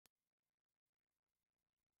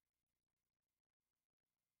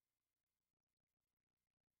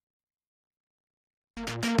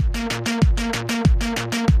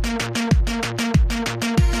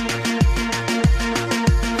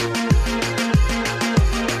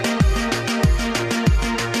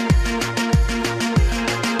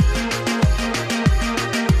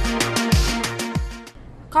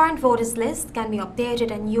voters list can be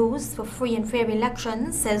updated and used for free and fair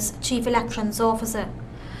elections, says Chief Elections Officer.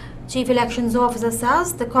 Chief Elections Officer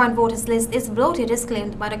says the current voters list is bloated as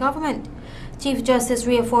claimed by the government. Chief Justice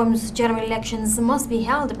reaffirms general elections must be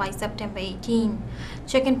held by September 18.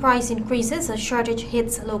 Chicken price increases as shortage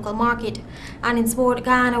hits local market. And in sport,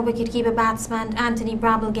 Guyana wicketkeeper batsman Anthony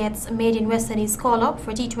Bramble gets made in West Indies call-up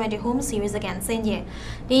for T20 home series against India.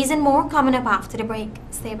 These and more coming up after the break.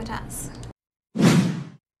 Stay with us.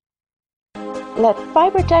 Let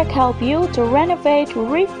FiberTech help you to renovate,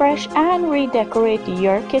 refresh, and redecorate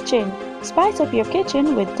your kitchen. Spice up your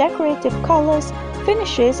kitchen with decorative colors,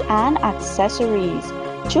 finishes, and accessories.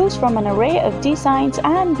 Choose from an array of designs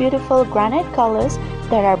and beautiful granite colors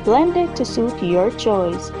that are blended to suit your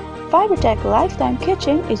choice. FiberTech Lifetime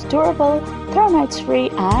Kitchen is durable,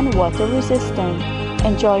 termites-free, and water-resistant.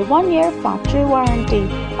 Enjoy 1-year factory warranty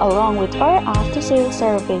along with our after-sales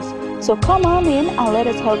service. So come on in and let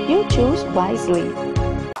us help you choose wisely.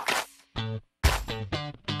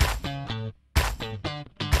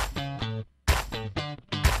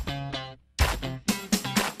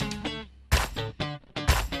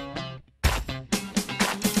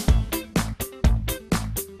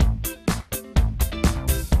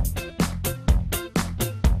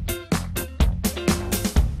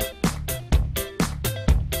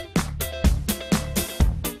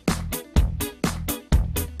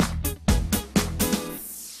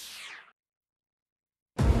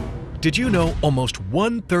 Did you know almost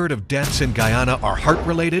 1/3 of deaths in Guyana are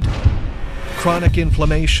heart-related? Chronic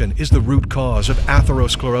inflammation is the root cause of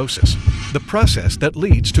atherosclerosis, the process that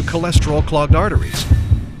leads to cholesterol-clogged arteries.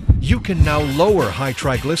 You can now lower high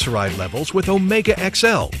triglyceride levels with Omega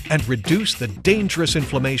XL and reduce the dangerous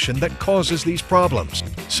inflammation that causes these problems.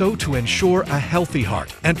 So to ensure a healthy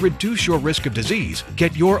heart and reduce your risk of disease,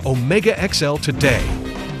 get your Omega XL today.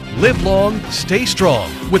 Live long, stay strong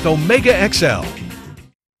with Omega XL.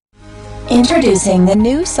 Introducing the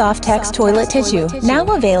new Softex toilet tissue, now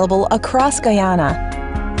available across Guyana.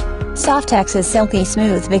 Softex is silky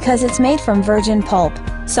smooth because it's made from virgin pulp.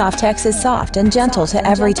 Softex is soft and gentle to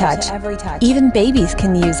every touch. Even babies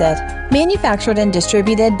can use it. Manufactured and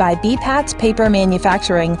distributed by BPAT's Paper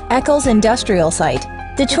Manufacturing, Eccles Industrial Site.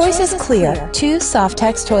 The choice is clear. Choose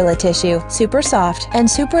Softex toilet tissue. Super soft and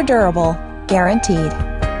super durable. Guaranteed.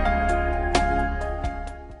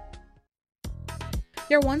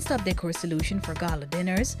 Your one-stop decor solution for gala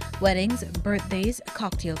dinners, weddings, birthdays,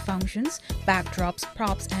 cocktail functions, backdrops,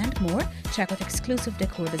 props, and more. Check out exclusive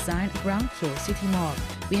decor design, ground floor City Mall.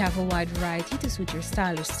 We have a wide variety to suit your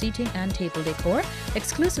stylish seating and table decor,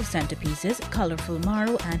 exclusive centerpieces, colorful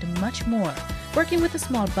maro, and much more. Working with a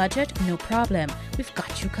small budget? No problem. We've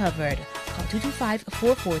got you covered. Call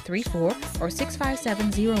 225-4434 or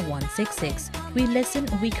 657-0166. We listen,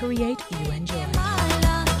 we create, you enjoy.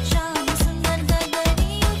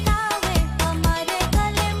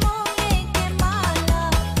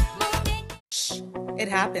 It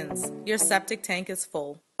happens. Your septic tank is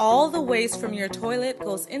full. All the waste from your toilet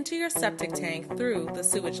goes into your septic tank through the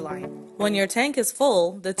sewage line. When your tank is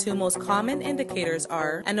full, the two most common indicators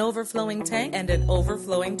are an overflowing tank and an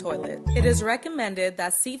overflowing toilet. It is recommended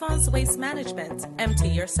that Sevon's Waste Management empty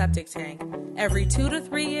your septic tank every 2 to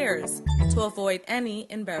 3 years to avoid any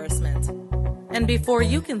embarrassment. And before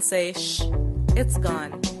you can say, shh, it's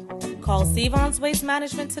gone. Call Sevon's Waste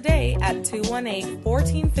Management today at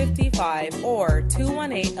 218-1455 or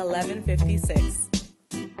 218-1156.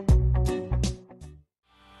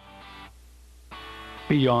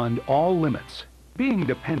 Beyond all limits, being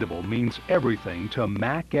dependable means everything to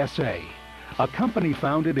Mac SA, a company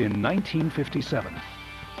founded in 1957.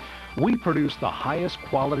 We produce the highest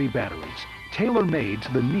quality batteries, tailor-made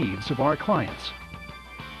to the needs of our clients.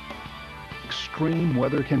 Extreme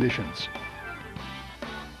weather conditions.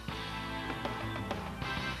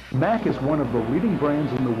 Mac is one of the leading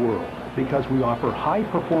brands in the world because we offer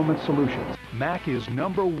high-performance solutions. Mac is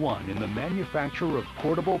 #1 in the manufacture of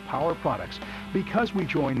portable power products because we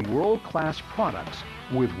join world-class products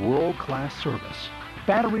with world-class service.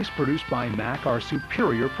 Batteries produced by Mac are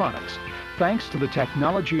superior products thanks to the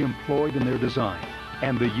technology employed in their design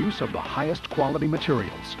and the use of the highest quality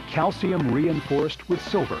materials, calcium reinforced with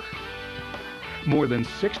silver. More than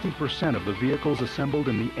 60% of the vehicles assembled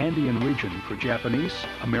in the Andean region for Japanese,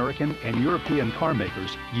 American, and European car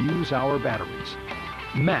makers use our batteries.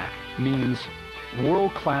 MAC means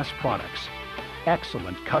world-class products,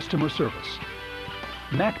 excellent customer service.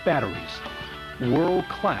 MAC batteries,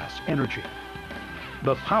 world-class energy.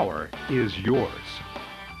 The power is yours.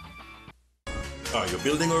 Are you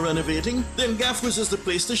building or renovating? Then Gaffers is the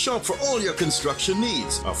place to shop for all your construction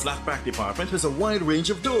needs. Our flat pack department has a wide range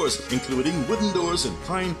of doors, including wooden doors in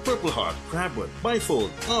pine, purple heart, crabwood,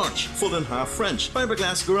 bifold, arch, full and half French,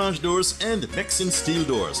 fiberglass garage doors, and Mexan steel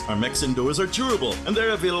doors. Our Mexan doors are durable and they're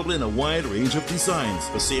available in a wide range of designs.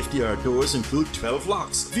 For safety, our doors include 12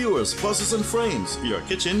 locks, viewers, buzzers, and frames. For your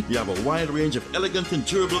kitchen, we have a wide range of elegant and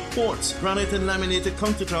durable quartz, granite and laminated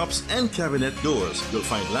countertops, and cabinet doors. You'll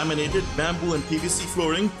find laminated, bamboo, and PVC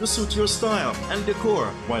flooring to suit your style and decor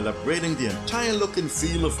while upgrading the entire look and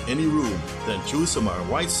feel of any room. Then choose from our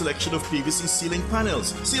wide selection of PVC ceiling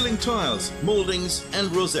panels, ceiling tiles, moldings,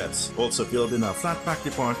 and rosettes. Also available in our flat pack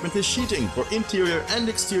department is sheeting for interior and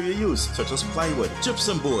exterior use, such as plywood,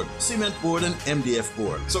 gypsum board, cement board, and MDF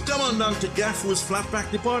board. So come on down to Gaffoo's flat pack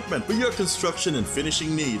department for your construction and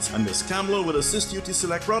finishing needs, and Miss Campbell will assist you to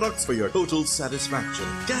select products for your total satisfaction.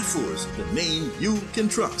 Gaffoo's, the name you can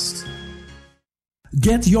trust.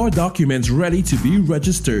 Get your documents ready to be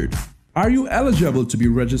registered. Are you eligible to be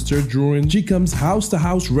registered during GCOM's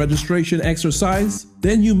house-to-house registration exercise?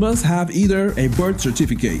 Then you must have either a birth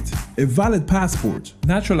certificate, a valid passport,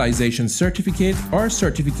 naturalization certificate, or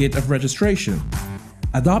certificate of registration.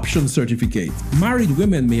 Adoption certificate. Married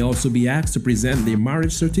women may also be asked to present their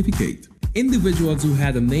marriage certificate. Individuals who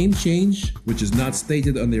had a name change, which is not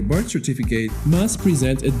stated on their birth certificate, must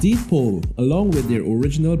present a deed poll along with their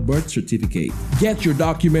original birth certificate. Get your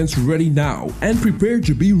documents ready now and prepare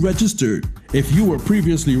to be registered. If you were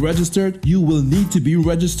previously registered, you will need to be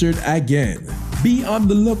registered again. Be on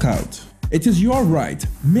the lookout. It is your right.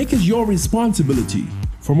 Make it your responsibility.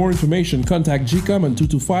 For more information, contact GCOM on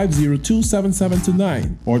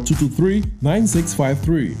 225-027729 or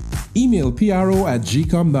 223-9653. Email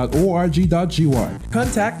pro@gcom.org.gy.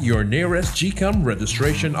 Contact your nearest GCOM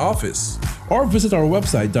registration office or visit our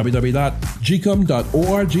website www.gcom.org.gy.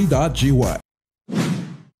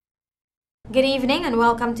 Good evening and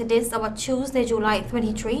welcome to this, our Tuesday, July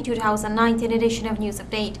 23, 2019 edition of News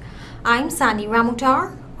Update. I'm Sandy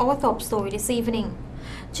Ramutar, our top story this evening.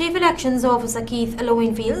 Chief Elections Officer Keith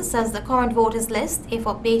Lowenfield says the current voters list, if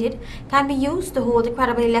updated, can be used to hold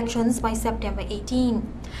credible elections by September 18.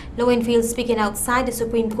 Lowenfield, speaking outside the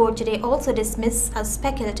Supreme Court today, also dismissed as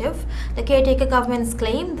speculative the caretaker government's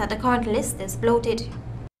claim that the current list is bloated.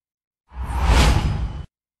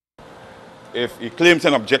 If a claims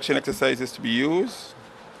and objection exercise is to be used,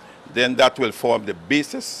 then that will form the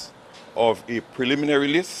basis of a preliminary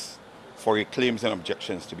list for a claims and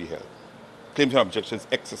objections to be held. Claims and objections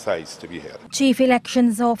exercise to be held. Chief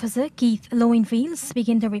Elections Officer Keith Lowenfield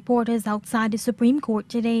speaking to reporters outside the Supreme Court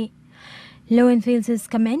today. Lowenfield's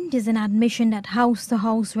comment is an admission that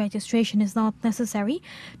house-to-house registration is not necessary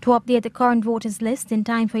to update the current voters list in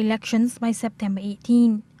time for elections by September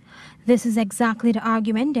 18. This is exactly the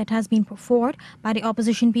argument that has been put forward by the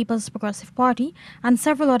opposition People's Progressive Party and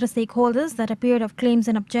several other stakeholders that a period of claims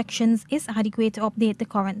and objections is adequate to update the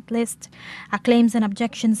current list. A claims and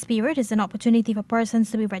objections period is an opportunity for persons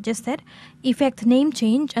to be registered, effect name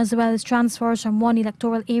change, as well as transfers from one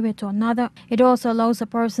electoral area to another. It also allows the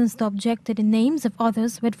persons to object to the names of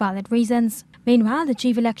others with valid reasons. Meanwhile, the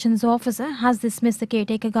Chief Elections Officer has dismissed the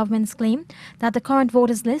caretaker government's claim that the current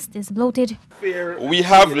voters list is bloated. We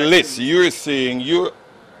have lists. You're saying you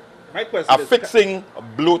are affixing a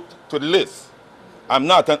bloat to the list. I'm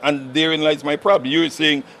not, and therein lies my problem. You're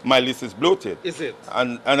saying my list is bloated. Is it?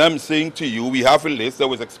 And I'm saying to you, we have a list that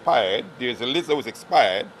was expired. There's a list that was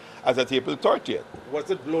expired as at April 30th.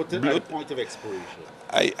 Was it bloated at the point of expiration?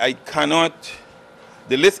 I cannot.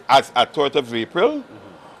 The list as at 3rd of April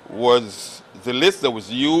was the list that was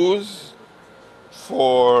used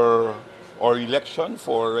for our election,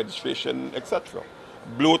 for registration, etc.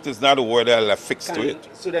 Bloat is not a word I'll affix to it.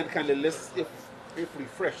 So then can the list, if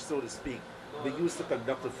refreshed, so to speak, be used to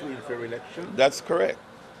conduct a free and fair election? That's correct.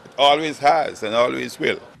 It always has and always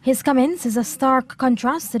will. His comments is a stark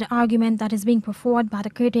contrast to the argument that is being put forward by the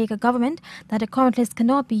caretaker government that the current list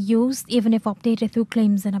cannot be used even if updated through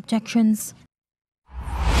claims and objections.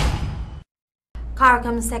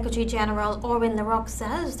 CARICOM Secretary General Orwin LaRocque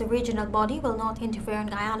says the regional body will not interfere in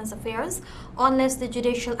Guyana's affairs unless the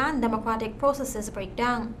judicial and democratic processes break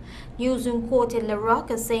down. Newsroom quoted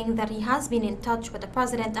LaRocque as saying that he has been in touch with the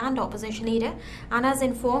president and opposition leader and has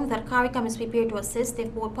informed that CARICOM is prepared to assist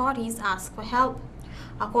if both parties ask for help.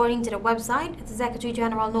 According to the website, the Secretary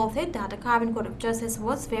General noted that the Caribbean Court of Justice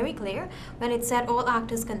was very clear when it said all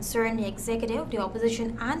actors concerned, the executive, the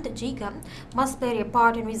opposition, and the GCOM, must play their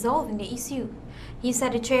part in resolving the issue. He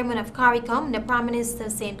said the chairman of CARICOM, the Prime Minister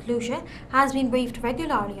of St. Lucia, has been briefed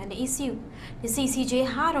regularly on the issue. The CCJ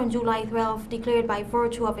had on July 12 declared by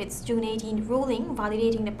virtue of its June 18 ruling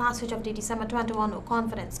validating the passage of the December 21 no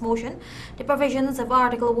confidence motion, the provisions of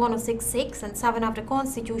Article 106(6) and 7 of the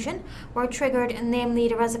Constitution were triggered, namely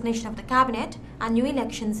the resignation of the Cabinet and new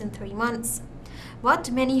elections in 3 months.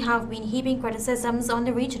 But many have been heaping criticisms on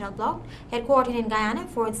the regional bloc, headquartered in Guyana,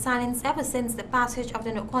 for its silence ever since the passage of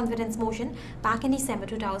the no confidence motion back in December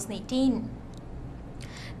 2018.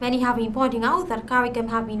 Many have been pointing out that CARICOM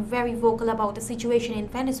have been very vocal about the situation in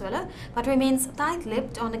Venezuela, but remains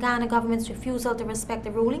tight-lipped on the Ghana government's refusal to respect the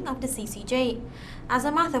ruling of the CCJ. As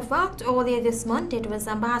a matter of fact, earlier this month, it was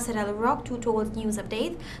Ambassador El Rock who told News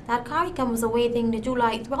Update that CARICOM was awaiting the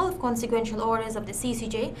July 12 consequential orders of the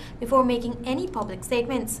CCJ before making any public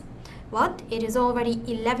statements. But it is already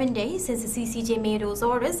 11 days since the CCJ made those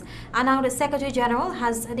orders, and now the Secretary General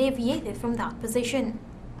has deviated from that position.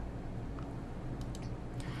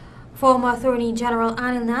 Former Attorney General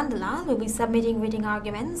Anil Nandalal will be submitting written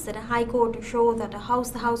arguments to the High Court to show that the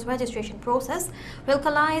house-to-house registration process will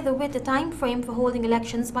collide with the time frame for holding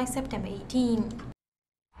elections by September 18.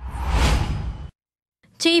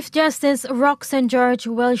 Chief Justice Roxanne George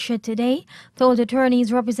Welsh today told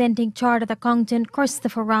attorneys representing Chartered Accountant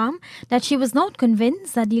Christopher Ram that she was not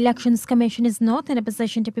convinced that the Elections Commission is not in a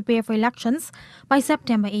position to prepare for elections by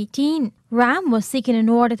September 18. Ram was seeking an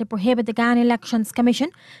order to prohibit the Ghana Elections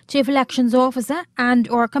Commission, Chief Elections Officer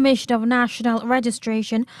and/or Commissioner of National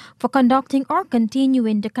Registration for conducting or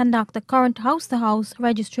continuing to conduct the current house-to-house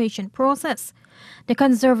registration process. The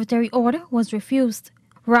conservatory order was refused.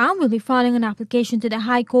 Ram will be filing an application to the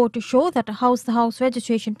High Court to show that the house-to-house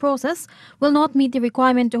registration process will not meet the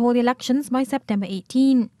requirement to hold elections by September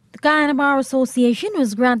 18. The Guyana Bar Association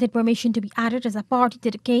was granted permission to be added as a party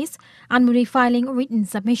to the case and will be filing written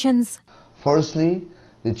submissions. Firstly,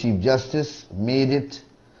 the Chief Justice made it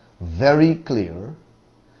very clear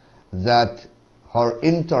that her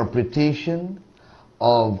interpretation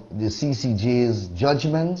of the CCJ's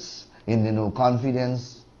judgments in the no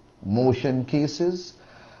confidence motion cases,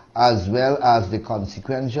 as well as the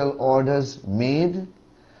consequential orders made,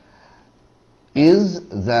 is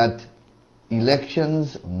that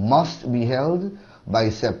elections must be held by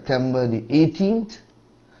September the 18th,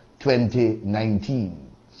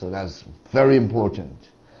 2019. So that's very important.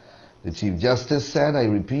 The Chief Justice said, I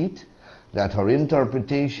repeat, that her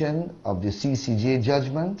interpretation of the CCJ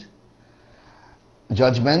judgments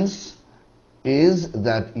is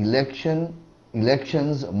that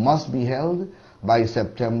elections must be held by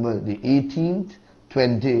September the 18th,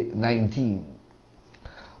 2019.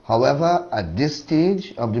 However, at this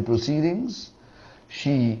stage of the proceedings,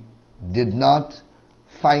 she did not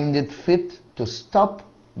find it fit to stop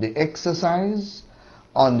the exercise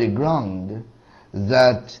on the ground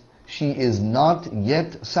that she is not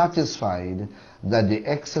yet satisfied that the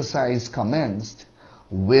exercise commenced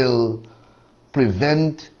will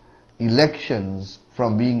prevent elections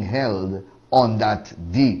from being held on that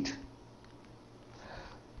date.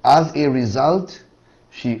 As a result,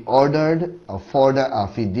 she ordered a further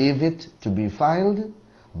affidavit to be filed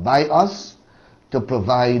by us to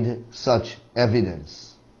provide such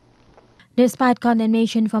evidence. Despite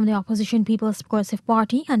condemnation from the opposition People's Progressive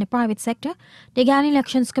Party and the private sector, the Ghana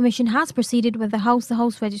Elections Commission has proceeded with the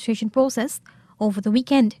house-to-house registration process over the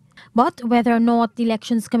weekend. But whether or not the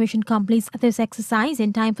Elections Commission completes this exercise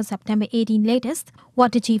in time for September 18 latest,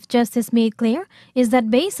 what the Chief Justice made clear is that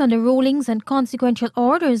based on the rulings and consequential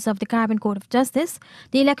orders of the Caribbean Court of Justice,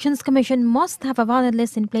 the Elections Commission must have a valid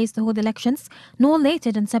list in place to hold elections no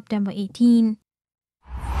later than September 18.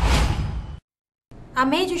 A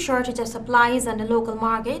major shortage of supplies on the local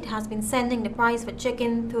market has been sending the price for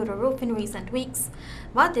chicken through the roof in recent weeks.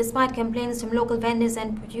 But despite complaints from local vendors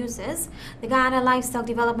and producers, the Ghana Livestock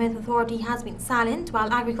Development Authority has been silent,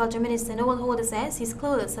 while Agriculture Minister Noel Holder says he's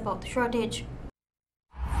clueless about the shortage.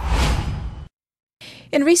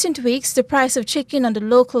 In recent weeks, the price of chicken on the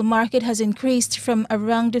local market has increased from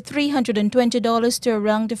around $320 to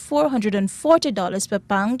around $440 per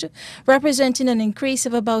pound, representing an increase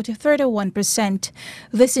of about 31%.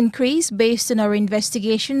 This increase, based on our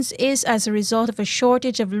investigations, is as a result of a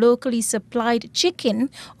shortage of locally supplied chicken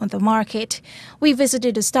on the market. We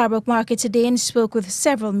visited the Starbuck market today and spoke with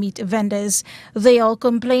several meat vendors. They all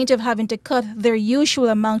complained of having to cut their usual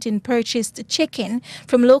amount in purchased chicken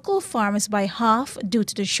from local farms by half due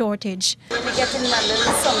to the shortage. We're getting a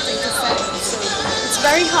little something to sell, so it's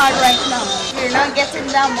very hard right now. We're not getting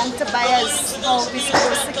the amount to buy as how we're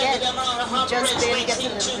supposed to get. We just barely get a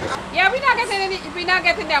little bit. Yeah, we're not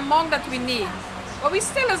getting the amount that we need. But we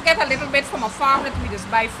still just get a little bit from a farm that we just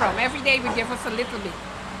buy from. Every day we give us a little bit.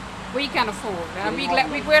 We can afford. And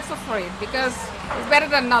we're grateful for it because it's better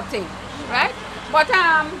than nothing, right? But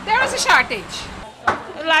there is a shortage.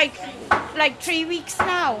 Like 3 weeks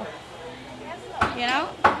now, you know?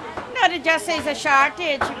 No, it just says a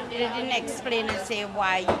shortage. They didn't explain and say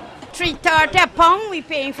why. $3.30 a pound we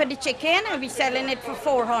paying for the chicken and we selling it for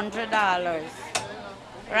 $400,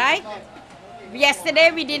 right?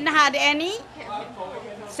 Yesterday we didn't have any,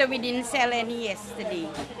 so we didn't sell any yesterday,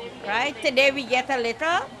 right? Today we get a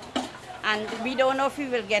little, and we don't know if we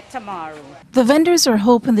will get tomorrow. The vendors are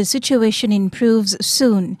hoping the situation improves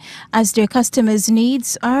soon, as their customers'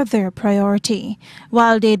 needs are their priority.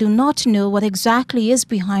 While they do not know what exactly is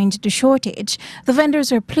behind the shortage, the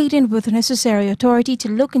vendors are pleading with the necessary authority to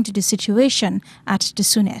look into the situation at the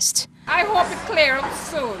soonest. I hope it clears up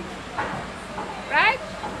soon, right?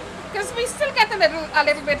 Because we still get a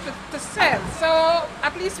little bit to sell, so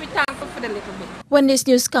at least we thankful for the little bit. When this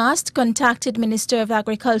newscast contacted Minister of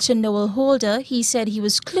Agriculture Noel Holder, he said he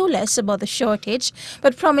was clueless about the shortage,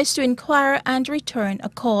 but promised to inquire and return a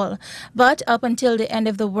call. But up until the end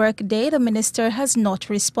of the workday, the minister has not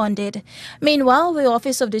responded. Meanwhile, the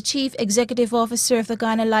Office of the Chief Executive Officer of the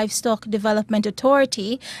Ghana Livestock Development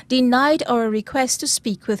Authority denied our request to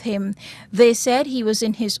speak with him. They said he was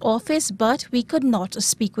in his office, but we could not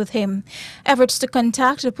speak with him. Efforts to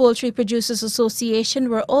contact the Poultry Producers Association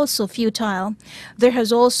were also futile. There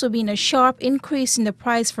has also been a sharp increase in the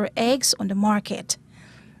price for eggs on the market.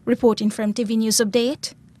 Reporting from TV News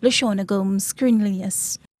Update, Lashona Gomes,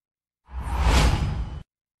 Cornelius.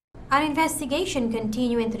 An investigation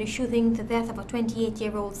continuing into the shooting to death of a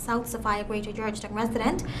 28-year-old South Sophia Greater Georgetown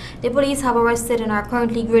resident. The police have arrested and are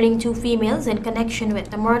currently grilling 2 females in connection with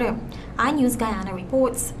the murder. iNews Guyana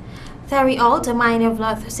reports. Terry Alt, a minor of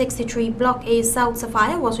Lot 63, Block A, South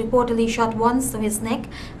Sophia, was reportedly shot once to his neck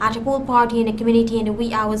at a pool party in the community in the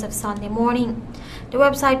wee hours of Sunday morning. The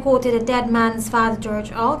website quoted a dead man's father,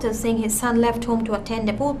 George Alt, as saying his son left home to attend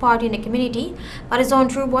a pool party in the community, but is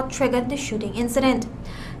unsure what triggered the shooting incident.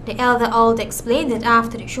 The elder Alt explained that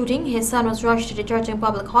after the shooting, his son was rushed to the Georgetown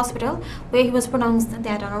Public Hospital, where he was pronounced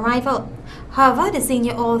dead on arrival. However, the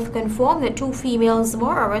senior Alt confirmed that 2 females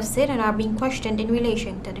were arrested and are being questioned in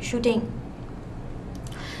relation to the shooting.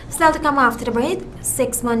 Still to come after the break,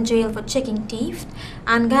 6-month jail for chicken thief,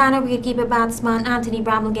 and Ghana wicketkeeper batsman Anthony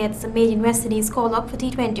Bramble gets a maiden West Indies call-up for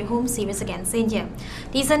T20 home series against India.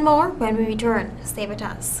 These and more when we return. Stay with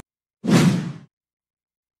us.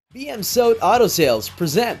 BM South Auto Sales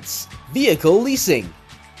presents Vehicle Leasing.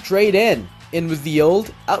 Trade in with the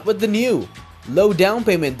old, out with the new. Low down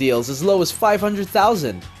payment deals as low as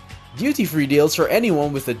 $500,000. Duty-free deals for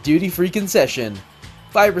anyone with a duty-free concession.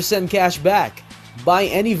 5% cash back. Buy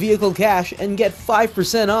any vehicle cash and get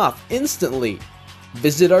 5% off instantly.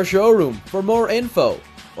 Visit our showroom for more info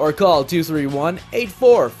or call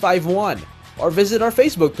 231-8451 or visit our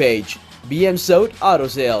Facebook page, BM South Auto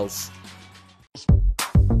Sales.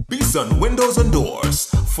 Beeson Windows and Doors,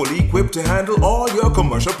 fully equipped to handle all your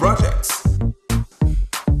commercial projects.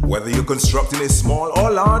 Whether you're constructing a small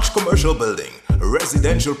or large commercial building,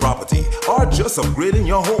 residential property, or just upgrading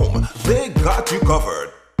your home, they got you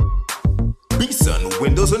covered. Beeson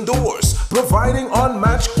Windows and Doors, providing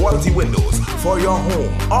unmatched quality windows for your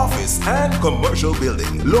home, office, and commercial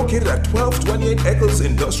building. Located at 1228 Eccles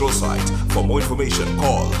Industrial Site. For more information,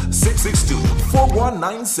 call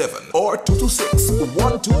 662-4197 or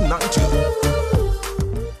 226-1292.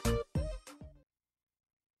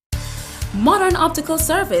 Modern Optical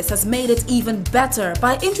Service has made it even better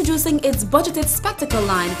by introducing its budgeted spectacle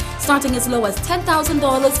line, starting as low as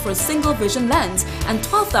 $10,000 for single vision lens and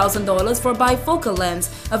 $12,000 for bifocal lens,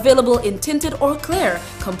 available in tinted or clear,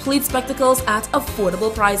 complete spectacles at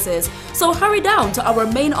affordable prices. So hurry down to our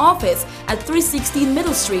main office at 316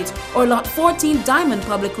 Middle Street or Lot 14 Diamond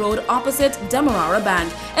Public Road opposite Demerara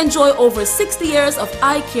Bank. Enjoy over 60 years of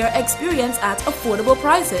eye care experience at affordable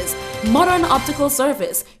prices. Modern Optical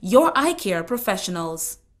Service, your eye care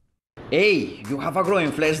professionals. Hey, you have a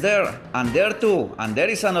growing flesh there, and there too, and there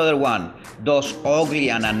is another one. Those ugly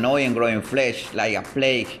and annoying growing flesh like a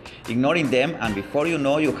plague. Ignoring them, and before you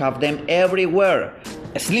know, you have them everywhere.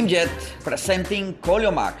 SlimJet presenting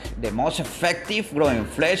Coliomac, the most effective growing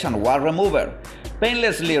flesh and wart remover.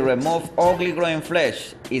 Painlessly remove ugly growing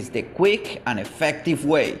flesh is the quick and effective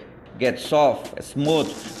way. Get soft, smooth,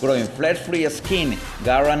 growing flesh-free skin,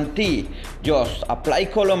 guarantee. Just apply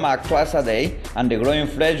Colomac twice a day and the growing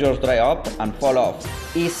flesh just dry up and fall off.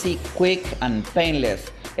 Easy, quick, and painless.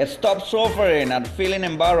 Stop suffering and feeling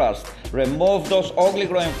embarrassed. Remove those ugly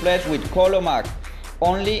growing flesh with Colomac.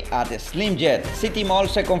 Only at the Slim Jet, City Mall,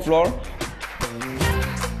 second floor.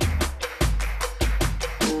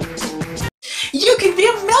 You can be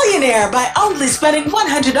a millionaire by only spending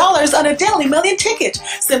 $100 on a Daily Million ticket.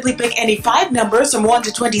 Simply pick any 5 numbers from 1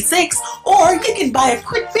 to 26, or you can buy a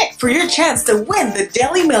quick pick for your chance to win the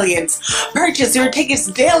Daily Millions. Purchase your tickets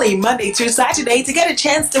daily, Monday through Saturday, to get a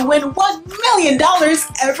chance to win $1 million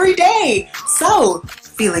every day. So,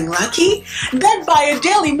 feeling lucky? Then buy a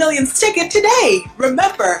Daily Millions ticket today.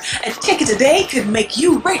 Remember, a ticket today could make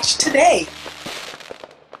you rich today.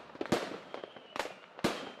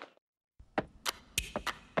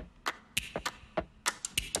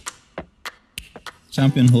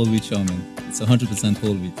 Champion whole wheat chow mein. It's 100%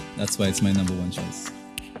 whole wheat. That's why it's my #1 choice.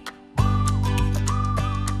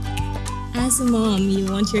 As a mom, you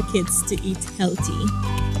want your kids to eat healthy.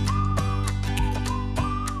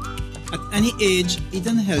 At any age,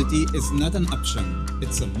 eating healthy is not an option.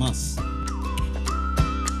 It's a must.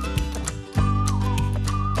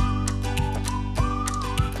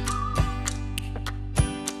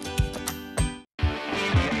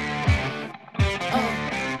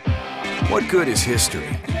 What good is history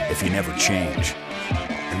if you never change?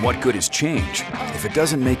 And what good is change if it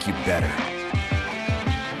doesn't make you better?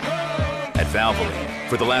 At Valvoline,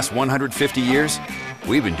 for the last 150 years,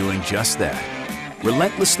 we've been doing just that.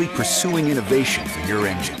 Relentlessly pursuing innovation for your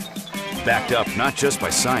engine. Backed up not just by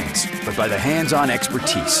science, but by the hands-on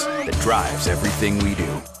expertise that drives everything we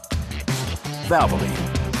do. Valvoline,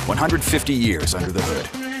 150 years under the hood.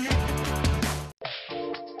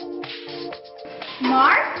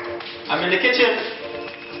 Mark? I'm in the kitchen.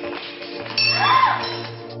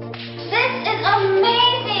 This is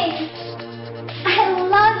amazing! I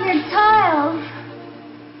love your tiles.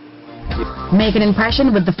 Make an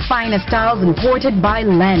impression with the finest tiles imported by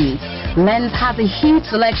Lens. Lens has a huge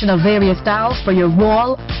selection of various tiles for your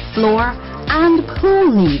wall, floor, and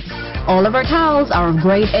pool needs. All of our tiles are of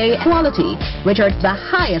grade A quality, which are the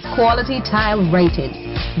highest quality tile rated.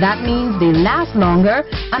 That means they last longer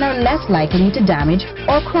and are less likely to damage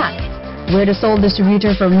or crack. We're the sole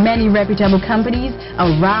distributor for many reputable companies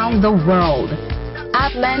around the world.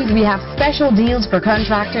 At Lens, we have special deals for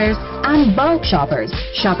contractors and bulk shoppers.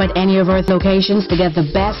 Shop at any of our locations to get the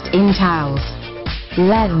best in tiles.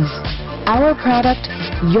 Lens, our product,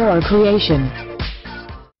 your creation.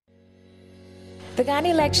 The Ghana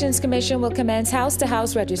Elections Commission will commence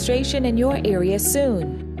house-to-house registration in your area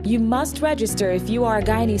soon. You must register if you are a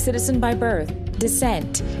Guyanese citizen by birth,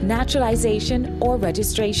 descent, naturalization, or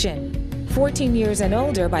registration. 14 years and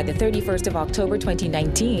older by the 31st of October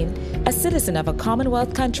 2019, a citizen of a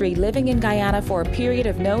Commonwealth country living in Guyana for a period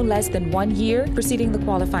of no less than 1 year preceding the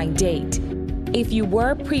qualifying date. If you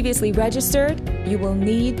were previously registered, you will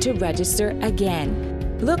need to register again.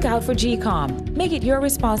 Look out for GCOM. Make it your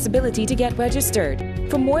responsibility to get registered.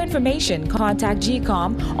 For more information, contact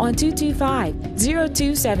GCOM on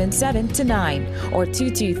 225-0277-9 or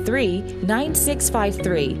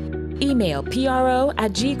 223-9653. Email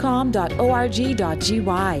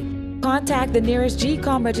pro@gcom.org.gy. Contact the nearest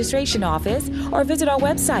GCOM registration office or visit our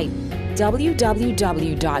website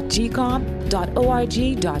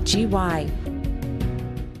www.gcom.org.gy.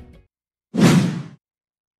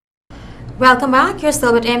 Welcome back. You're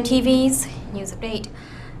still with MTV's News Update.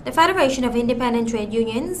 The Federation of Independent Trade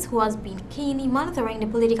Unions, who has been keenly monitoring the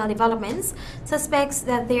political developments, suspects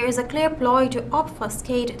that there is a clear ploy to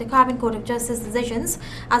obfuscate the Carbon Court of Justice decisions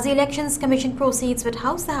as the Elections Commission proceeds with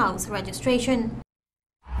house-to-house registration.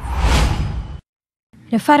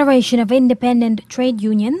 The Federation of Independent Trade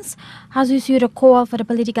Unions has issued a call for the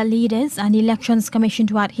political leaders and the Elections Commission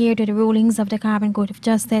to adhere to the rulings of the Carbon Court of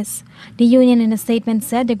Justice. The union in a statement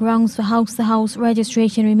said the grounds for house-to-house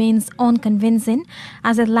registration remains unconvincing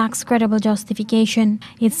as it lacks credible justification.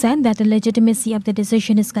 It said that the legitimacy of the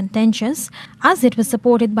decision is contentious as it was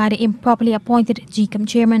supported by the improperly appointed GCOM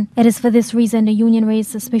chairman. It is for this reason the union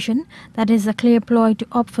raised suspicion that it is a clear ploy to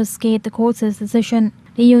obfuscate the court's decision.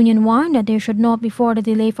 The union warned that there should not be further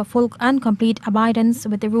delay for full and complete abidance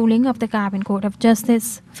with the ruling of the Carbon Court of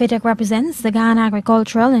Justice. FITAC represents the Ghana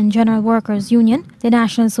Agricultural and General Workers Union, the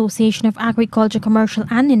National Association of Agriculture, Commercial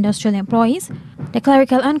and Industrial Employees, the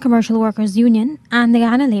Clerical and Commercial Workers Union, and the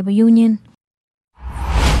Ghana Labour Union.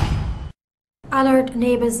 Alert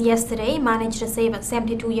neighbors yesterday managed to save a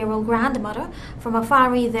 72-year-old grandmother from a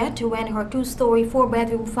fiery death when her two-story,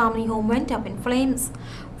 four-bedroom family home went up in flames.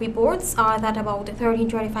 Reports are that about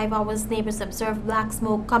 13:35 hours, neighbors observed black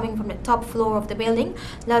smoke coming from the top floor of the building,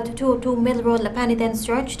 led to 202 Middle Road, La Penitence,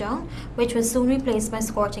 Georgetown, which was soon replaced by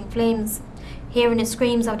scorching flames. Hearing the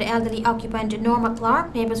screams of the elderly occupant Norma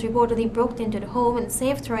Clark, neighbors reportedly broke into the home and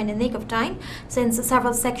saved her in the nick of time, since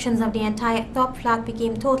several sections of the entire top flat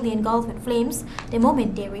became totally engulfed in flames the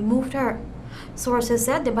moment they removed her. Sources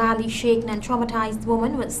said the badly shaken and traumatized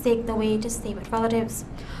woman was taken away to stay with relatives.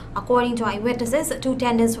 According to eyewitnesses, two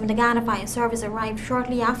tenders from the Ghana Fire Service arrived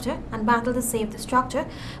shortly after and battled to save the structure,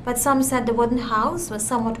 but some said the wooden house was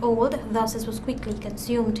somewhat old, thus it was quickly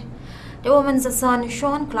consumed. The woman's son,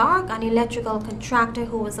 Sean Clark, an electrical contractor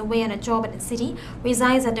who was away on a job in the city,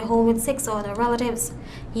 resides at the home with 6 other relatives.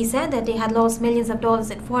 He said that they had lost millions of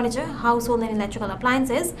dollars in furniture, household and electrical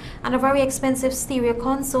appliances, and a very expensive stereo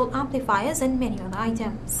console, amplifiers, and many other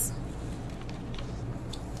items.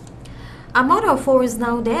 A mother of 4 is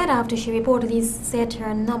now dead after she reportedly set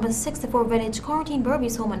her number 64 village quarantine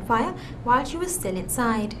Berbice home on fire while she was still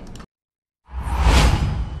inside.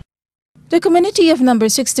 The community of number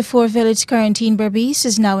 64 Village Quarantine Berbice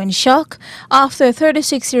is now in shock after a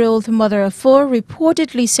 36-year-old mother of 4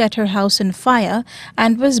 reportedly set her house on fire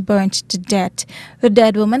and was burnt to death. The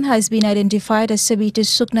dead woman has been identified as Sabita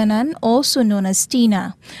Suknanan, also known as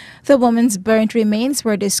Tina. The woman's burnt remains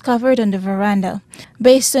were discovered on the veranda.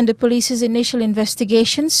 Based on the police's initial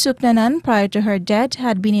investigation, Suknanan, prior to her death,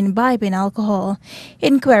 had been imbibing alcohol.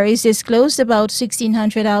 Inquiries disclosed about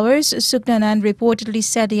 1600 hours, Suknanan reportedly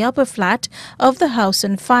set the upper flat of the house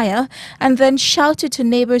on fire and then shouted to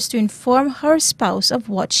neighbors to inform her spouse of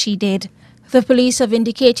what she did. The police have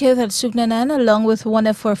indicated that Suknanan, along with one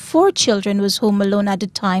of her 4 children, was home alone at the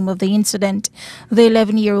time of the incident. The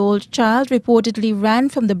 11-year-old child reportedly ran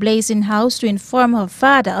from the blazing house to inform her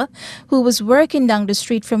father, who was working down the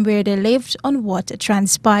street from where they lived, on what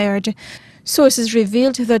transpired. Sources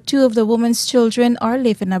revealed that 2 of the woman's children are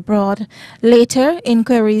living abroad. Later,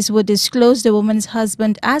 inquiries would disclose the woman's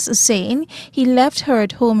husband as saying he left her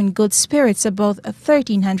at home in good spirits about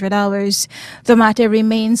 1300 hours. The matter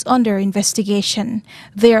remains under investigation.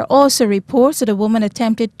 There are also reports that the woman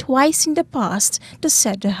attempted twice in the past to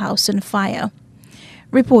set the house on fire.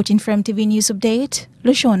 Reporting from MTV News Update,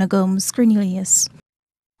 Lashona Gomes Cornelius.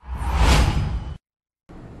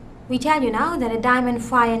 We tell you now that the Diamond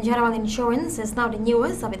Fire and General Insurance is now the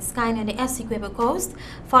newest of its kind on the Essequibo coast,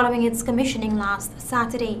 following its commissioning last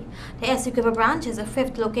Saturday. The Essequibo branch is the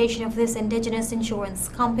 5th location of this indigenous insurance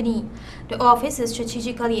company. The office is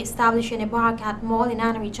strategically established in the Barakat Mall in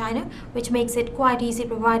Anari, China, which makes it quite easy to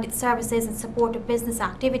provide its services and support of business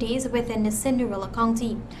activities within the Cinderella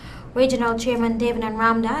County. Regional Chairman Devanan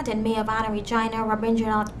Ramdat and Mayor of Anari, China,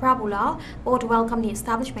 Rabindranath Prabhulal, both welcomed the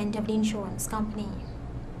establishment of the insurance company.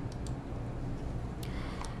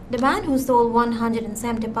 The man who stole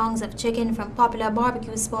 170 pounds of chicken from popular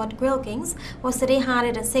barbecue spot Grill Kings was today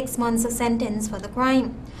handed a 6-month sentence for the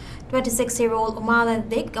crime. 26-year-old Omala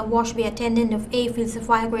Dick, a wash bay attendant of A-Fields of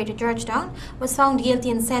Fire Greater Georgetown, was found guilty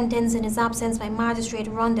and sentenced in his absence by Magistrate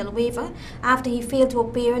Rondell Waver after he failed to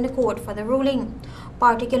appear in the court for the ruling.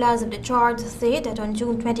 Particulars of the charge state that on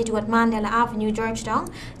June 22 at Mandela Avenue, Georgetown,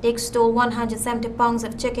 Dick stole 170 pounds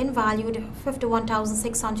of chicken valued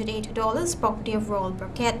 $51,680, property of Royal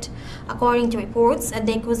Burkett. According to reports,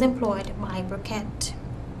 Dick was employed by Burkett.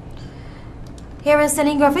 Here is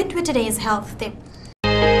Celine Griffith with today's health tip.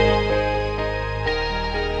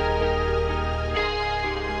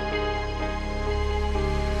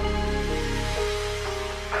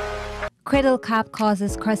 Cradle cap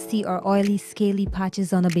causes crusty or oily scaly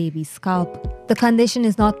patches on a baby's scalp. The condition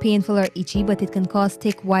is not painful or itchy, but it can cause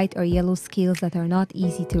thick white or yellow scales that are not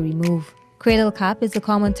easy to remove. Cradle cap is a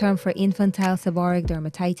common term for infantile seborrheic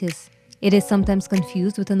dermatitis. It is sometimes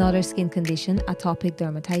confused with another skin condition, atopic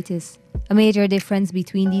dermatitis. A major difference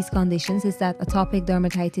between these conditions is that atopic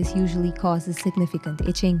dermatitis usually causes significant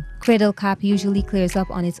itching. Cradle cap usually clears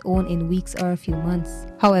up on its own in weeks or a few months.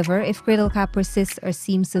 However, if cradle cap persists or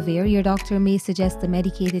seems severe, your doctor may suggest a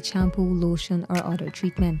medicated shampoo, lotion, or other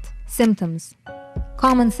treatment. Symptoms.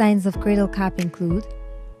 Common signs of cradle cap include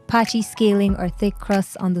patchy scaling or thick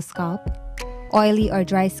crusts on the scalp, oily or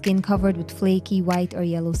dry skin covered with flaky white or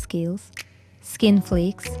yellow scales, skin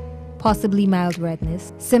flakes, possibly mild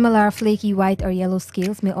redness. Similar flaky white or yellow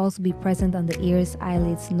scales may also be present on the ears,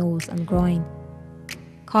 eyelids, nose, and groin.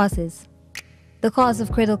 Causes. The cause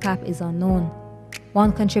of cradle cap is unknown.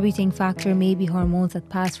 One contributing factor may be hormones that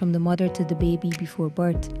pass from the mother to the baby before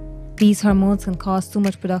birth. These hormones can cause too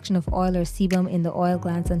much production of oil or sebum in the oil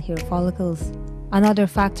glands and hair follicles. Another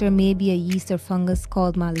factor may be a yeast or fungus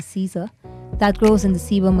called Malasseza that grows in the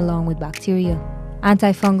sebum along with bacteria.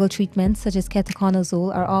 Antifungal treatments such as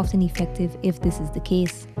ketoconazole are often effective if this is the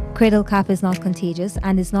case. Cradle cap is not contagious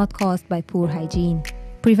and is not caused by poor hygiene.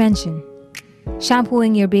 Prevention.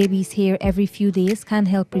 Shampooing your baby's hair every few days can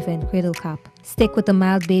help prevent cradle cap. Stick with a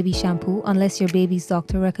mild baby shampoo unless your baby's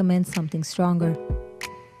doctor recommends something stronger.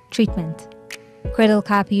 Treatment. Cradle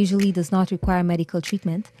cap usually does not require medical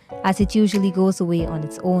treatment as it usually goes away on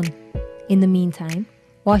its own. In the meantime,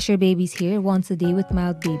 wash your baby's hair once a day with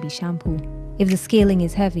mild baby shampoo. If the scaling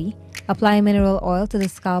is heavy, apply mineral oil to the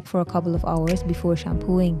scalp for a couple of hours before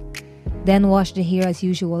shampooing. Then wash the hair as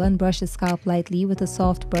usual and brush the scalp lightly with a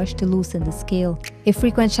soft brush to loosen the scale. If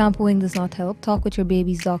frequent shampooing does not help, talk with your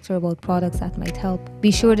baby's doctor about products that might help.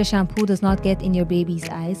 Be sure the shampoo does not get in your baby's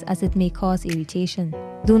eyes as it may cause irritation.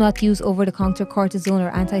 Do not use over-the-counter cortisone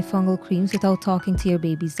or antifungal creams without talking to your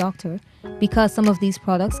baby's doctor because some of these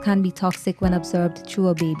products can be toxic when absorbed through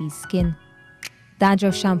a baby's skin.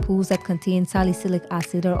 Dandruff shampoos that contain salicylic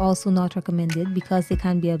acid are also not recommended because they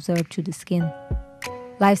can be absorbed through the skin.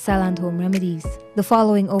 Lifestyle and home remedies. The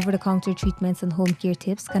following over-the-counter treatments and home care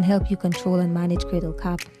tips can help you control and manage cradle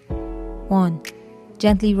cap. 1.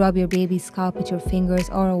 Gently rub your baby's scalp with your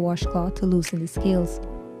fingers or a washcloth to loosen the scales.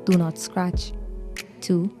 Do not scratch.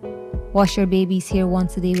 2. Wash your baby's hair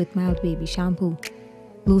once a day with mild baby shampoo.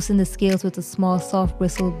 Loosen the scales with a small soft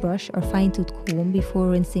bristled brush or fine-tooth comb before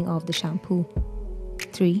rinsing off the shampoo.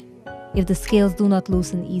 3. If the scales do not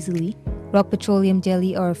loosen easily, rub petroleum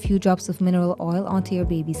jelly or a few drops of mineral oil onto your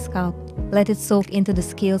baby's scalp. Let it soak into the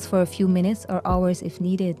scales for a few minutes or hours if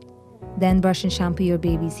needed. Then brush and shampoo your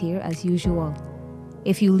baby's hair as usual.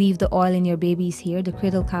 If you leave the oil in your baby's hair, the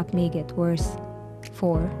cradle cap may get worse.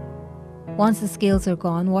 4. Once the scales are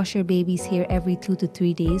gone, wash your baby's hair every 2 to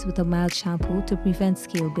 3 days with a mild shampoo to prevent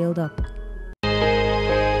scale buildup.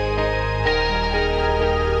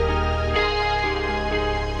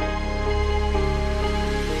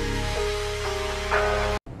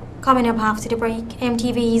 Coming up after the break,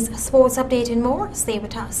 MTV's sports update and more. Stay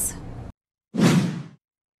with us.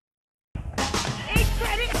 Hey,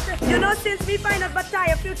 credit! You know, since me find out about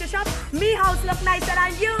Tire Future Shop, me house look nicer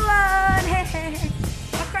than you one.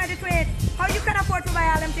 A credit rate. How you can afford to buy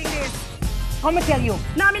all them things this? How me tell you?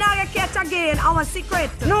 Now me not get catch again. Our secret.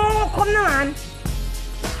 No, come now, man.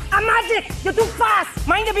 A magic! You're too fast!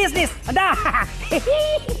 Mind the business!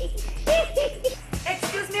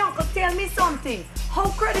 Excuse me, uncle, tell me something. How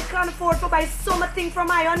credit can afford to buy something from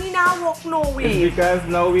my honey now walk nowhere? It's because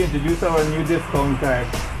now we introduce our new discount card.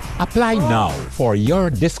 Apply now for your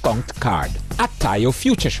discount card at Tayo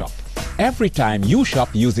Future Shop. Every time you shop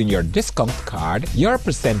using your discount card, your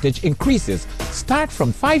percentage increases. Start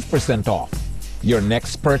from 5% off. Your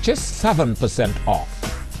next purchase, 7% off.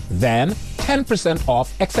 Then 10%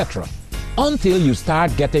 off, etc. Until you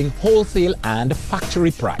start getting wholesale and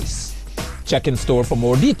factory price. Check in store for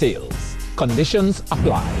more details. Conditions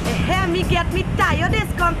apply. Hey, me get me Tayo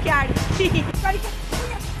discount card.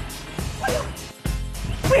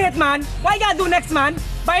 Wait, man. What you gotta do next, man?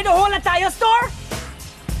 Buy the whole entire store?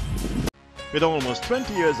 With almost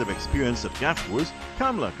 20 years of experience at Gaffurs,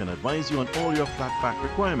 Kamla can advise you on all your flat pack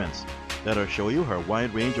requirements. Let her show you her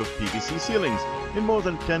wide range of PVC ceilings in more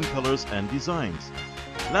than 10 colors and designs.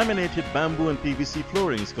 Laminated bamboo and PVC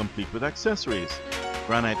floorings complete with accessories.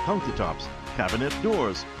 Granite countertops, cabinet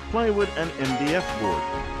doors, plywood and MDF board.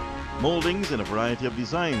 Moldings in a variety of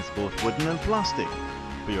designs, both wooden and plastic.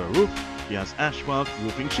 For your roof, she has asphalt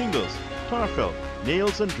roofing shingles, tar felt,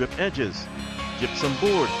 nails and drip edges, gypsum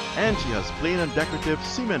board, and she has plain and decorative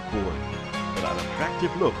cement board. For that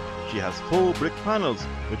attractive look, she has faux brick panels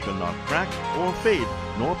which will not crack or fade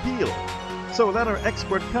nor peel. So let our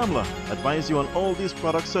expert Kamla advise you on all these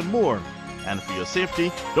products and more. And for your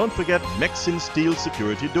safety, don't forget Mexin Steel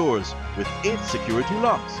security doors with 8 security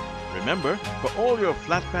locks. Remember, for all your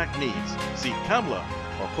flat pack needs, see Kamla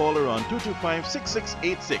or call her on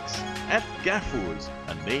 225-6686 at Gaffurs,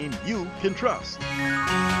 a name you can trust.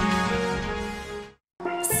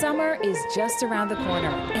 Summer is just around the corner,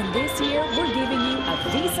 and this year we're giving you a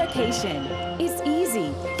Visacation. It's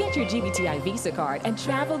easy. Get your GBTI Visa card and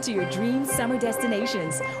travel to your dream summer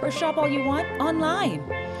destinations or shop all you want online.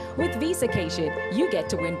 With Visacation, you get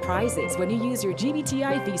to win prizes when you use your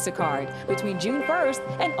GBTI Visa card between June 1st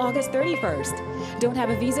and August 31st. Don't have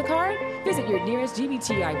a Visa card? Visit your nearest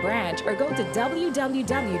GBTI branch or go to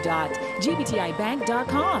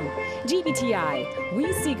www.gbtibank.com. GBTI,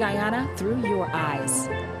 we see Guyana through your eyes.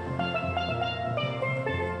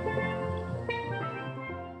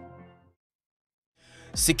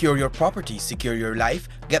 Secure your property, secure your life.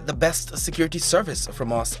 Get the best security service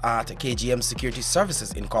from us at KGM Security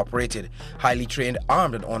Services Incorporated. Highly trained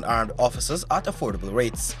armed and unarmed officers at affordable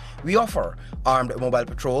rates. We offer armed mobile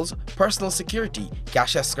patrols, personal security,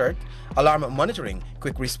 cash escort, alarm monitoring,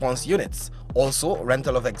 quick response units. Also,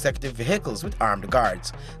 rental of executive vehicles with armed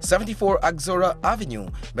guards. 74 Axora Avenue,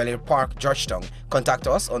 Bel Air Park, Georgetown. Contact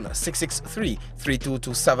us on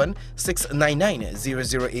 663-3227,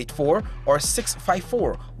 699-0084 or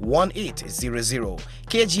 654-1800.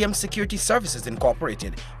 KGM Security Services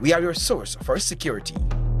Incorporated. We are your source for security.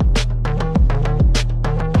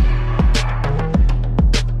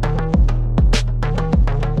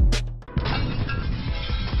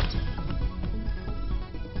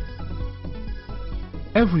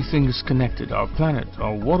 Everything is connected, our planet,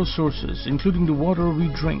 our water sources, including the water we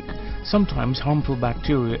drink. Sometimes harmful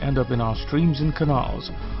bacteria end up in our streams and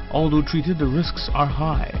canals. Although treated, the risks are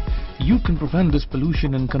high. You can prevent this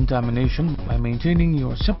pollution and contamination by maintaining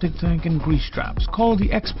your septic tank and grease traps. Call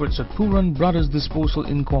the experts at Puran Brothers Disposal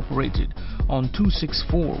Incorporated on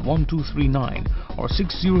 264-1239 or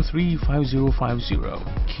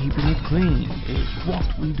 603-5050. Keeping it clean is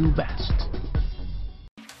what we do best.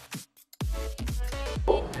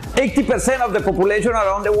 80% of the population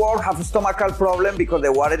around the world have a stomachal problem because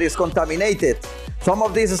the water is contaminated. Some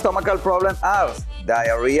of these stomachal problems are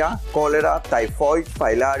diarrhea, cholera, typhoid,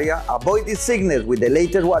 filaria. Avoid this sickness with the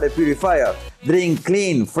latest water purifier. Drink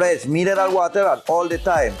clean, fresh mineral water at all the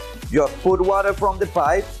time. Just put water from the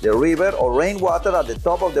pipe, the river or rainwater at the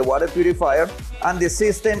top of the water purifier and the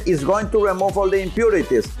system is going to remove all the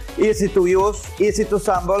impurities. Easy to use, easy to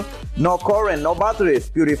sample, no current, no batteries.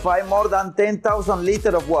 Purify more than 10,000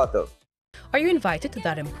 liters of water. Are you invited to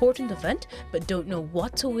that important event but don't know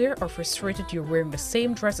what to wear or frustrated you're wearing the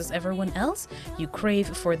same dress as everyone else? You crave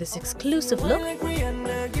for this exclusive look?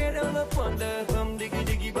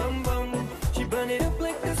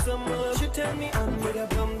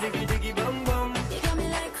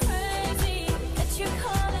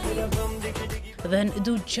 Then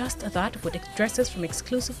do just that with dresses from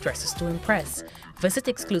Exclusive Dresses to Impress. Visit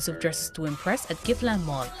Exclusive Dresses to Impress at Giftland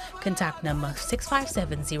Mall. Contact number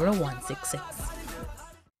 657-0166.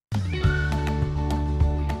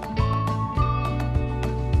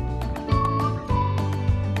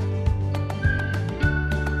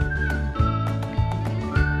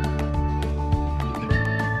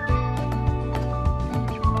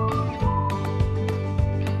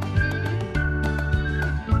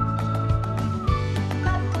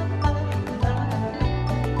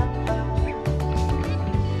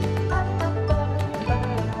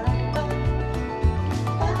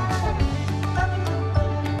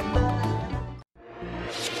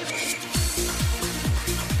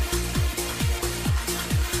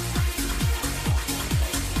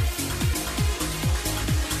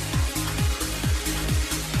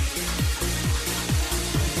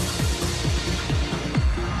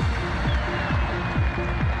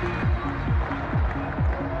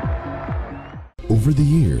 Over the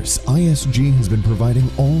years, ISG has been providing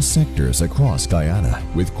all sectors across Guyana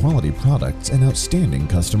with quality products and outstanding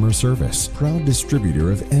customer service. Proud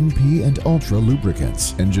distributor of NP and Ultra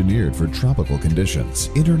lubricants, engineered for tropical conditions.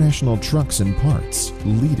 International trucks and parts,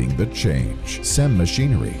 leading the change. SEM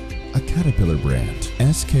Machinery, a Caterpillar brand.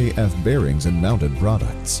 SKF bearings and mounted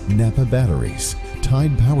products. Napa batteries.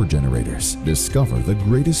 Tide power generators. Discover the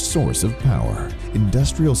greatest source of power.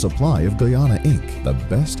 Industrial Supply of Guyana Inc. The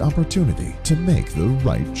best opportunity to make the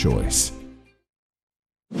right choice.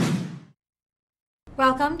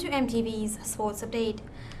 Welcome to MTV's Sports Update.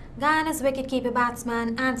 Guyana's wicketkeeper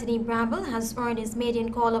batsman Anthony Bramble has earned his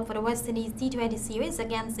maiden call-up for the West Indies T20 series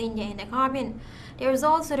against India in the Caribbean. There is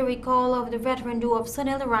also the recall of the veteran duo of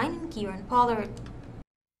Sunil Narine and Kieran Pollard.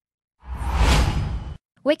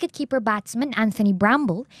 Wicketkeeper batsman Anthony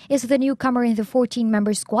Bramble is the newcomer in the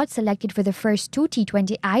 14-member squad selected for the first two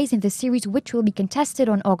T20Is in the series, which will be contested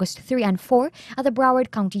on August 3 and 4 at the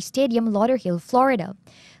Broward County Stadium, Lauderhill, Florida.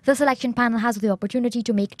 The selection panel has the opportunity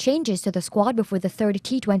to make changes to the squad before the third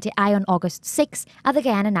T20I on August 6 at the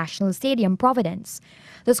Guyana National Stadium, Providence.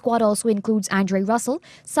 The squad also includes Andre Russell,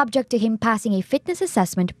 subject to him passing a fitness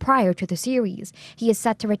assessment prior to the series. He is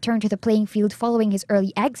set to return to the playing field following his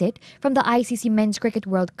early exit from the ICC Men's Cricket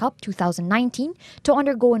World Cup 2019 to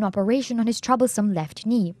undergo an operation on his troublesome left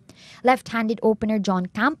knee. Left-handed opener John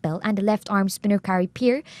Campbell and left-arm spinner Carey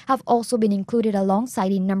Peer have also been included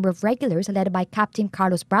alongside a number of regulars led by captain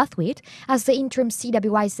Carlos Brathwaite as the interim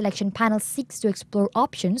CWI selection panel seeks to explore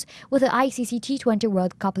options with the ICC T20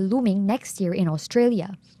 World Cup looming next year in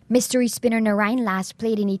Australia. Mystery spinner Narain last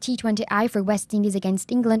played in a T20I for West Indies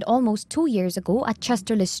against England almost 2 years ago at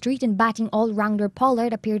Chesterless Street, and batting all-rounder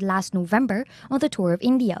Pollard appeared last November on the tour of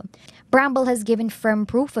India. Bramble has given firm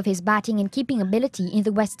proof of his batting and keeping ability in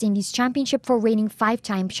the West Indies Championship for reigning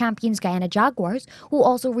 5-time champions Guyana Jaguars, who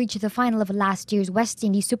also reached the final of last year's West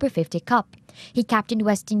Indies Super 50 Cup. He captained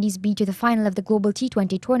West Indies B to the final of the Global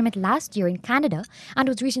T20 tournament last year in Canada and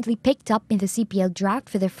was recently picked up in the CPL draft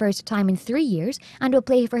for the first time in 3 years and will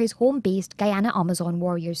play for his home-based Guyana Amazon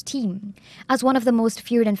Warriors team. As one of the most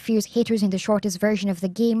feared and fierce hitters in the shortest version of the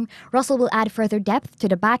game, Russell will add further depth to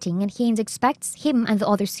the batting, and Haynes expects him and the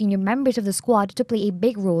other senior members of the squad to play a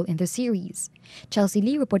big role in the series. Chelsea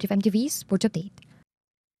Lee, reporter of MTV Sports Update.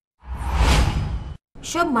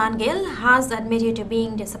 Shubman Gill has admitted to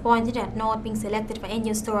being disappointed at not being selected for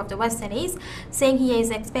India's tour of the West Indies, saying he is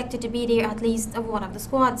expected to be there at least of one of the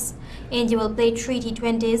squads. India will play 3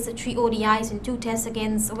 T20s, 3 ODIs and 2 tests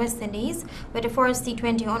against West Indies, with the first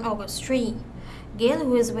T20 on August 3. Gill,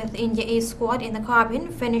 who is with India A squad in the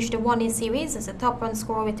Caribbean, finished the one-day series as a top run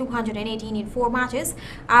scorer with 218 in 4 matches,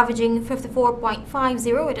 averaging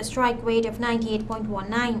 54.50 with a strike rate of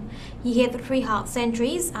 98.19. He hit 3 half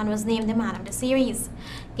centuries and was named the man of the series.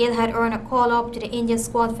 Gill had earned a call-up to the India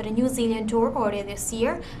squad for the New Zealand tour earlier this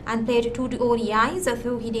year and played 2 ODIs,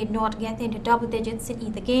 though he did not get into double digits in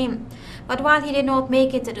either game. But while he did not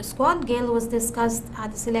make it to the squad, Gill was discussed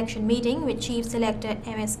at the selection meeting with Chief Selector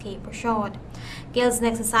MSK Prashad. Gill's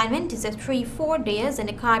next assignment is a 3-4 days in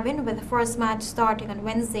the Caribbean, with the first match starting on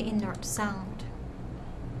Wednesday in North Sound.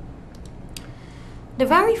 The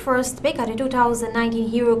very first pick at the 2019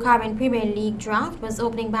 Hero Caribbean Premier League draft was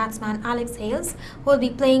opening batsman Alex Hales, who will be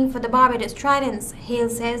playing for the Barbados Tridents.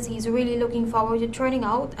 Hales says he's really looking forward to turning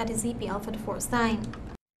out at his EPL for the first time.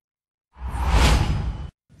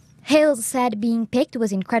 Hales said being picked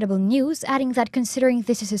was incredible news, adding that considering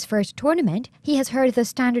this is his first tournament, he has heard the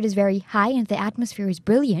standard is very high and the atmosphere is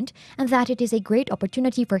brilliant, and that it is a great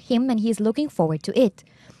opportunity for him and he is looking forward to it.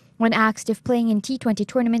 When asked if playing in T20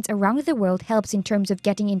 tournaments around the world helps in terms of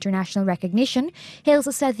getting international recognition,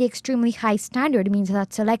 Hales said the extremely high standard means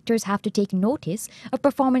that selectors have to take notice of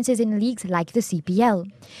performances in leagues like the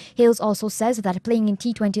CPL. Hales also says that playing in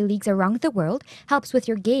T20 leagues around the world helps with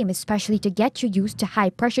your game, especially to get you used to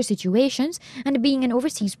high-pressure situations and being an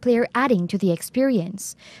overseas player adding to the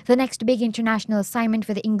experience. The next big international assignment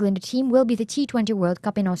for the England team will be the T20 World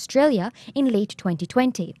Cup in Australia in late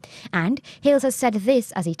 2020. And Hales has said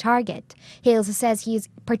this as a target. Hales says he is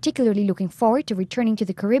particularly looking forward to returning to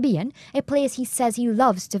the Caribbean, a place he says he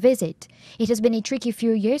loves to visit. It has been a tricky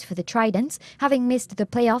few years for the Tridents, having missed the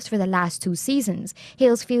playoffs for the last 2 seasons.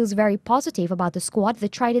 Hales feels very positive about the squad the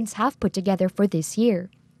Tridents have put together for this year.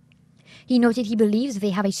 He noted he believes they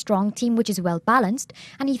have a strong team which is well balanced,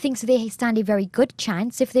 and he thinks they stand a very good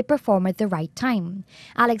chance if they perform at the right time.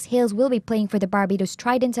 Alex Hales will be playing for the Barbados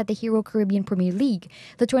Tridents at the Hero Caribbean Premier League.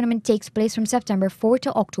 The tournament takes place from September 4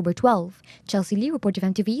 to October 12. Chelsea Lee, reporter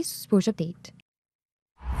of MTV Sports Update.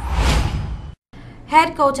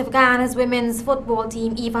 Head coach of Guyana's women's football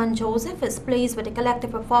team, Ivan Joseph, is pleased with the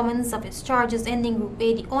collective performance of his Chargers, ending Group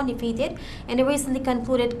A undefeated in the recently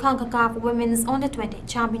concluded CONCACAF Women's Under-20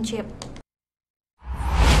 Championship.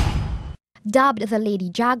 Dubbed the Lady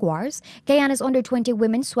Jaguars, Guyana's under-20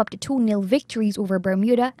 women swept 2-0 victories over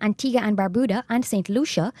Bermuda, Antigua and Barbuda and St.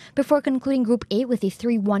 Lucia before concluding Group A with a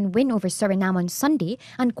 3-1 win over Suriname on Sunday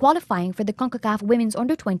and qualifying for the CONCACAF Women's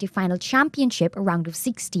Under-20 Final Championship round of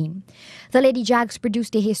 16. The Lady Jags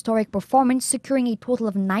produced a historic performance, securing a total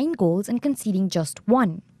of 9 goals and conceding just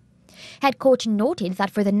 1. Head coach noted that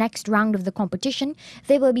for the next round of the competition,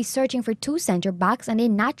 they will be searching for 2 centre-backs and a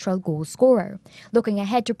natural goal scorer. Looking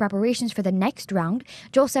ahead to preparations for the next round,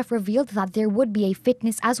 Joseph revealed that there would be a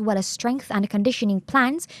fitness as well as strength and conditioning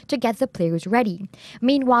plans to get the players ready.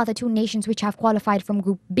 Meanwhile, the 2 nations which have qualified from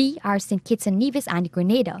Group B are St. Kitts and Nevis and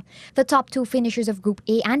Grenada. The top 2 finishers of Group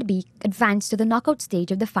A and B advanced to the knockout stage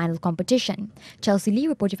of the final competition. Chelsea Lee,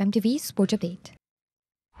 reporter of MTV Sports Update.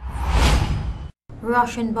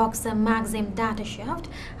 Russian boxer Maxim Datashev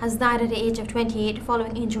has died at the age of 28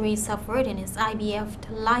 following injuries suffered in his IBF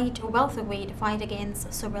light welterweight fight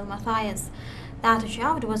against Cyril Matthias.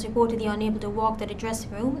 Datashev was reportedly unable to walk to the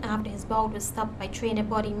dressing room after his bout was stopped by trainer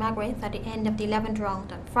Buddy McGrath at the end of the 11th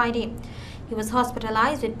round on Friday. He was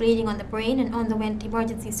hospitalized with bleeding on the brain and underwent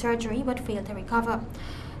emergency surgery but failed to recover.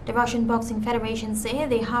 The Russian Boxing Federation say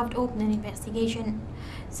they have opened an investigation.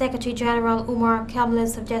 Secretary General Umar Kamler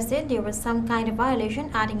suggested there was some kind of violation,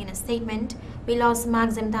 adding in a statement, "We lost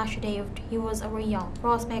Maxim Datashev. He was a very young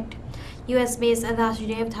prospect." US-based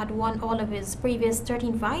Adashdev had won all of his previous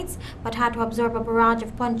 13 fights, but had to absorb a barrage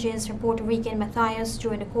of punches from Puerto Rican Matthias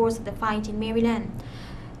during the course of the fight in Maryland.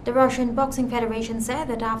 The Russian Boxing Federation said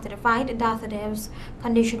that after the fight, Adashev's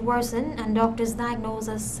condition worsened and doctors diagnosed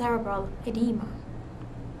as cerebral edema.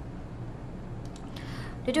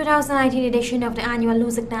 The 2019 edition of the annual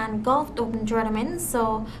Lusignan Golf Open Tournament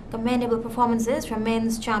saw commendable performances from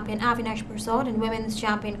men's champion Avinash Prasad and women's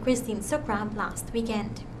champion Christine Sukram last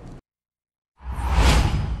weekend.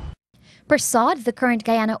 Prasad, the current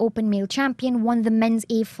Guyana Open male champion, won the men's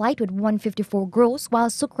A flight with 154 gross, while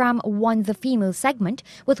Sukram won the female segment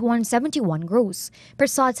with 171 gross.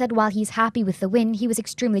 Prasad said while he's happy with the win, he was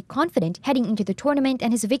extremely confident heading into the tournament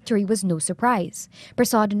and his victory was no surprise.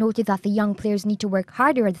 Prasad noted that the young players need to work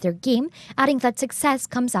harder at their game, adding that success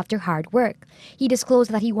comes after hard work. He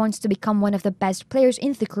disclosed that he wants to become one of the best players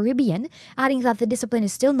in the Caribbean, adding that the discipline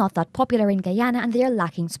is still not that popular in Guyana and they are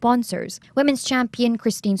lacking sponsors. Women's champion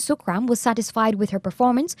Christine Sukram was satisfied with her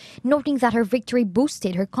performance, noting that her victory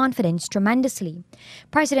boosted her confidence tremendously.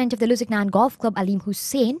 President of the Lusignan Golf Club Alim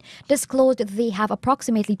Hussein disclosed they have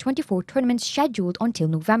approximately 24 tournaments scheduled until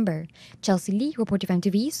November. Chelsea Lee, reporter of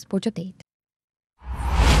MTV Sports Update.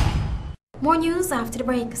 More news after the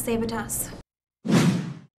break. Stay with us.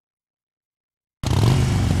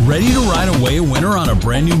 Ready to ride away a winner on a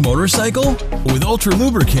brand new motorcycle? With Ultra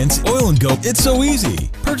Lubricants Oil & Go, it's so easy.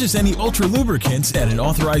 Purchase any Ultra Lubricants at an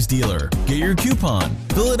authorized dealer. Get your coupon,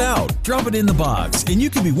 fill it out, drop it in the box, and you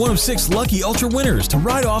could be one of 6 lucky Ultra winners to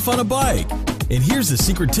ride off on a bike. And here's the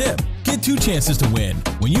secret tip. Get 2 chances to win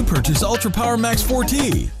when you purchase Ultra Power Max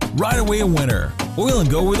 4T. Ride away a winner. Oil &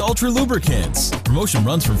 Go with Ultra Lubricants. Promotion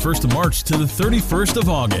runs from 1st of March to the 31st of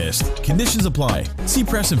August. Conditions apply. See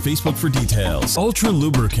press and Facebook for details. Ultra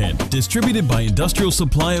Lubricant, distributed by Industrial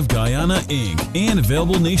Supply of Guyana, Inc. and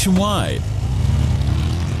available nationwide.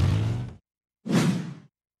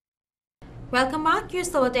 Welcome back. You're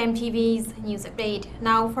still at MTV's News Update.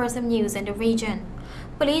 Now for some news in the region.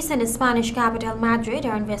 Police in the Spanish capital Madrid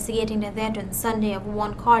are investigating the death on Sunday of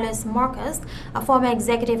Juan Carlos Marquez, a former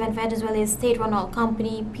executive in Venezuela's state-run oil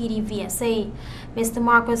company PDVSA. Mr.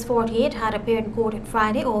 Marquez, 48, had appeared in court on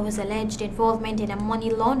Friday over his alleged involvement in a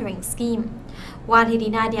money laundering scheme. While he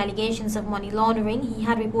denied the allegations of money laundering, he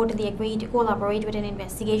had reportedly agreed to collaborate with an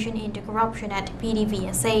investigation into corruption at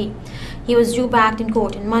PDVSA. He was due back in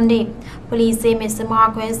court on Monday. Police say Mr.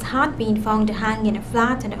 Marquez had been found to hang in a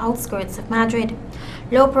flat on the outskirts of Madrid.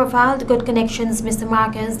 Low-profile, good connections, Mr.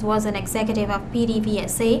 Marquez was an executive of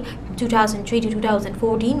PDVSA from 2003 to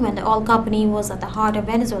 2014 when the oil company was at the heart of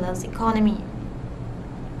Venezuela's economy.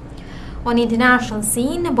 On the international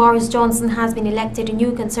scene, Boris Johnson has been elected a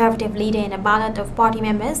new Conservative leader in a ballot of party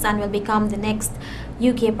members and will become the next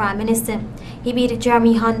UK Prime Minister. He beat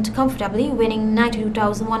Jeremy Hunt comfortably, winning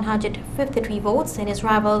 92,153 votes in his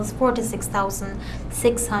rival's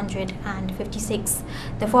 46,656.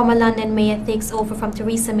 The former London mayor takes over from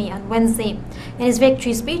Theresa May on Wednesday. In his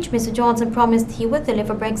victory speech, Mr. Johnson promised he would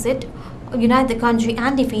deliver Brexit, unite the country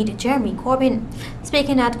and defeat Jeremy Corbyn.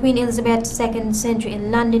 Speaking at Queen Elizabeth II Centre in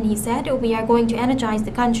London, he said, "We are going to energise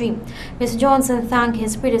the country." Mr. Johnson thanked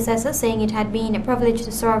his predecessor, saying it had been a privilege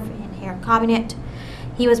to serve in her cabinet.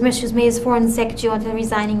 He was Mrs. May's foreign secretary until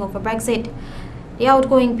resigning over Brexit. The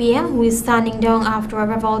outgoing PM, who is standing down after a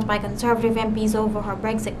revolt by Conservative MPs over her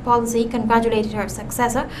Brexit policy, congratulated her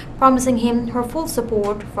successor, promising him her full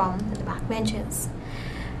support from the backbenches.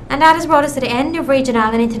 And that has brought us to the end of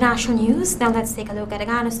regional and international news. Now let's take a look at the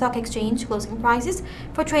Ghana Stock Exchange closing prices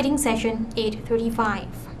for trading session 8:35.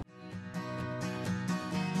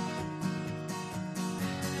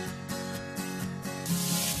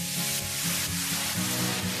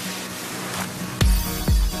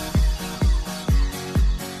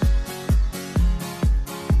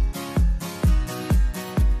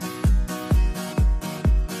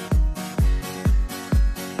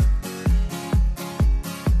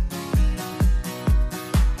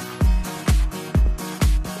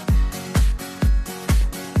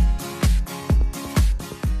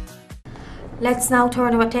 Let's now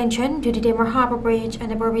turn our attention to the Dimmer Harbour Bridge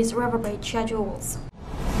and the Berbice River Bridge schedules.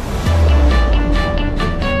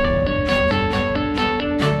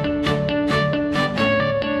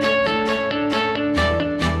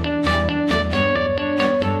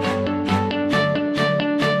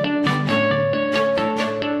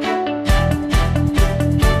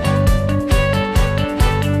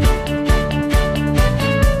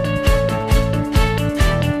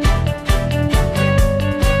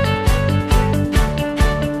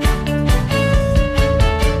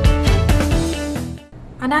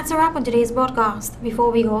 And that's a wrap on today's broadcast. Before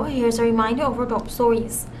we go, here's a reminder of our top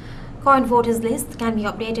stories. Current voters list can be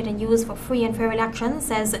updated and used for free and fair elections,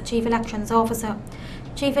 says Chief Elections Officer.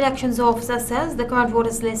 Chief Elections Officer says the current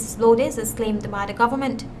voters list is loaded as claimed by the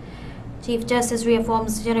government. Chief Justice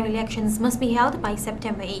reaffirms general elections must be held by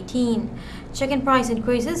September 18. Chicken price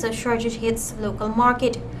increases as shortage hits local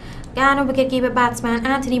market. Ghana wicketkeeper batsman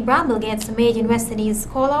Anthony Bramble gets a major West Indies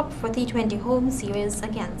call-up for T20 home series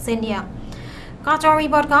against India. Qatar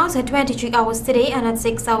rebroadcast at 23 hours today and at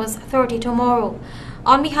 6 hours 30 tomorrow.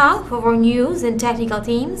 On behalf of our news and technical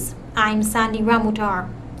teams, I'm Sandy Ramutar.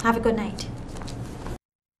 Have a good night.